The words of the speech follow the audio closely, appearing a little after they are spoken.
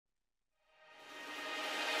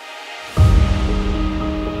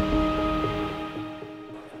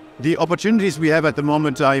The opportunities we have at the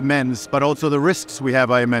moment are immense, but also the risks we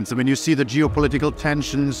have are immense. I mean, you see the geopolitical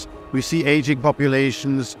tensions, we see aging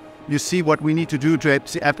populations, you see what we need to do to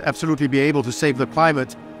absolutely be able to save the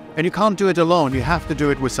climate. And you can't do it alone, you have to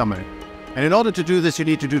do it with someone. And in order to do this, you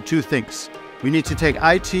need to do two things. We need to take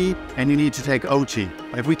IT and you need to take OT.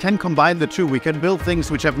 If we can combine the two, we can build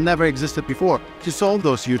things which have never existed before to solve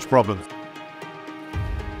those huge problems.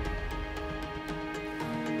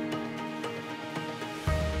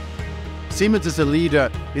 Siemens is a leader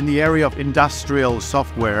in the area of industrial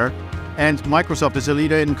software, and Microsoft is a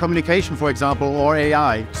leader in communication, for example, or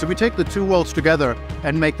AI. So we take the two worlds together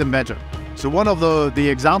and make them better. So one of the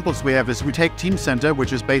examples we have is we take Teamcenter,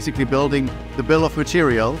 which is basically building the bill of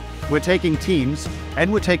material. We're taking Teams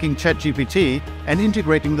and we're taking ChatGPT and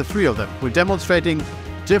integrating the three of them. We're demonstrating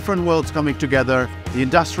different worlds coming together, the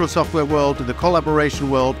industrial software world, the collaboration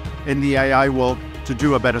world, and the AI world to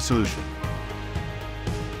do a better solution.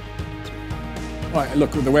 Well,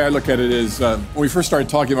 look, the way I look at it is, when we first started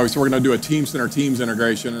talking about it, we said we're going to do a Teamcenter Teams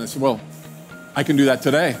integration, and I said, well, I can do that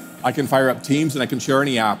today. I can fire up Teams and I can share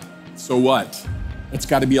any app. So what? It's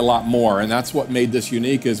got to be a lot more, and that's what made this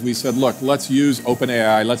unique. Is we said, look, let's use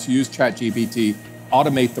OpenAI, let's use ChatGPT,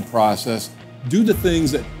 automate the process, do the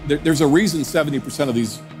things that there's a reason 70% of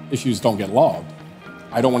these issues don't get logged.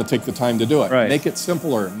 I don't want to take the time to do it. Right. Make it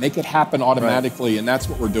simpler, make it happen automatically, and that's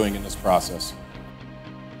what we're doing in this process.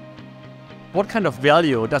 What kind of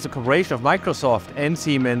value does the cooperation of Microsoft and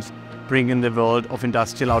Siemens bring in the world of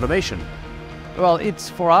industrial automation? Well, it's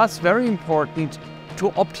for us very important to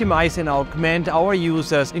optimize and augment our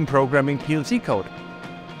users in programming PLC code.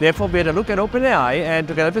 Therefore, we had a look at OpenAI, and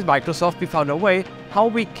together with Microsoft, we found a way how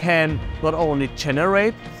we can not only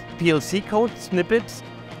generate PLC code snippets,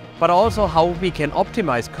 but also how we can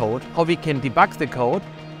optimize code, how we can debug the code,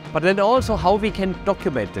 but then also how we can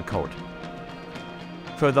document the code.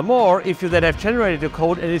 Furthermore, if you then have generated the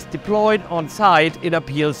code and it's deployed on site in a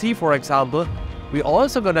PLC, for example, we're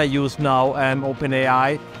also going to use now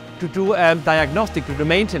OpenAI to do diagnostic, to do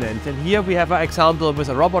maintenance. And here we have an example with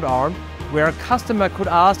a robot arm where a customer could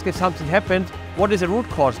ask if something happened, what is the root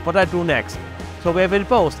cause, what I do next. So we have it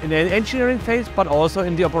both in the engineering phase, but also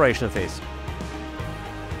in the operational phase.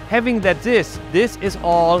 Having that this is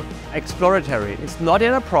all exploratory. It's not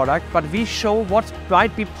in a product, but we show what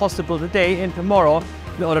might be possible today and tomorrow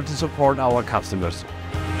in order to support our customers.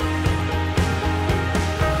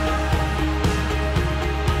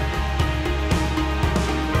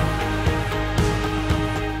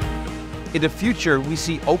 In the future, we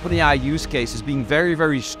see OpenAI use cases being very,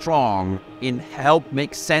 very strong in help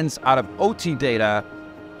make sense out of OT data.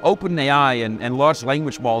 OpenAI and large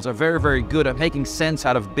language models are very, very good at making sense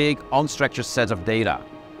out of big, unstructured sets of data.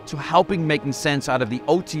 So helping making sense out of the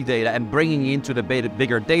OT data and bringing into the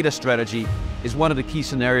bigger data strategy is one of the key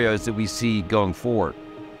scenarios that we see going forward.